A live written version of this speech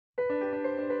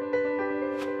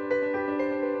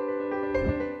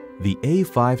The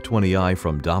A520i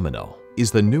from Domino is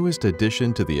the newest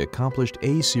addition to the accomplished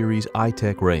A-series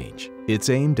iTech range. It's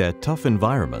aimed at tough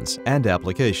environments and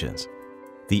applications.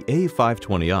 The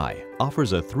A520i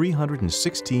offers a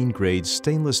 316-grade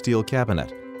stainless steel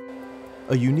cabinet,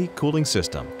 a unique cooling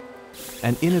system,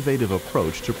 an innovative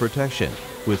approach to protection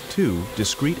with 2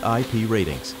 discrete IP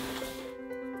ratings.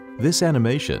 This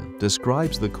animation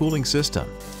describes the cooling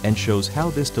system and shows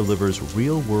how this delivers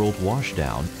real-world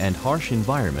washdown and harsh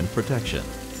environment protection.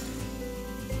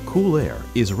 Cool air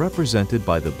is represented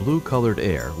by the blue-colored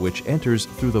air which enters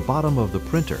through the bottom of the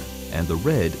printer, and the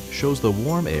red shows the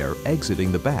warm air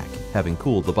exiting the back, having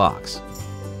cooled the box.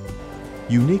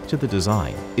 Unique to the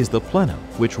design is the plenum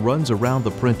which runs around the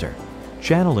printer,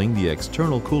 channeling the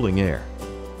external cooling air.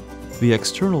 The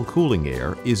external cooling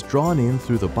air is drawn in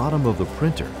through the bottom of the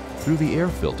printer through the air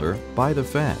filter by the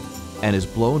fan and is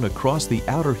blown across the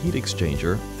outer heat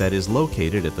exchanger that is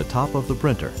located at the top of the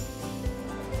printer.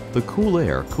 The cool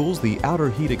air cools the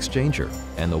outer heat exchanger,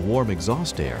 and the warm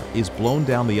exhaust air is blown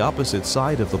down the opposite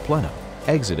side of the plenum,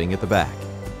 exiting at the back.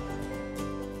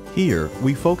 Here,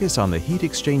 we focus on the heat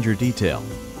exchanger detail.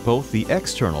 Both the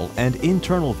external and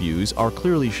internal views are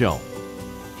clearly shown.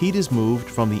 Heat is moved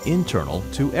from the internal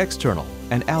to external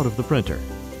and out of the printer.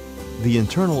 The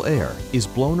internal air is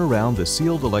blown around the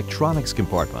sealed electronics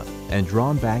compartment and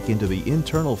drawn back into the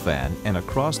internal fan and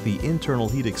across the internal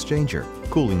heat exchanger,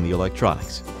 cooling the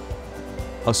electronics.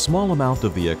 A small amount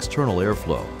of the external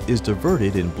airflow is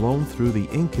diverted and blown through the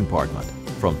ink compartment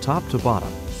from top to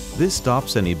bottom. This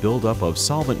stops any buildup of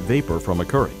solvent vapor from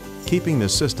occurring, keeping the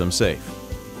system safe.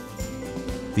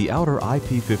 The outer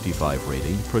IP55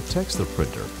 rating protects the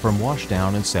printer from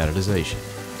washdown and sanitization.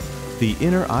 The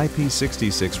inner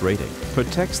IP66 rating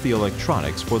protects the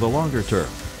electronics for the longer term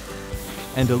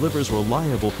and delivers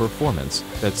reliable performance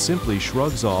that simply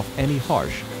shrugs off any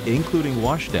harsh, including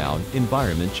washdown,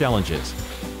 environment challenges.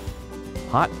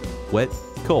 Hot, wet,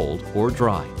 cold, or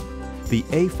dry, the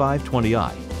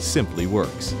A520i simply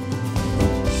works.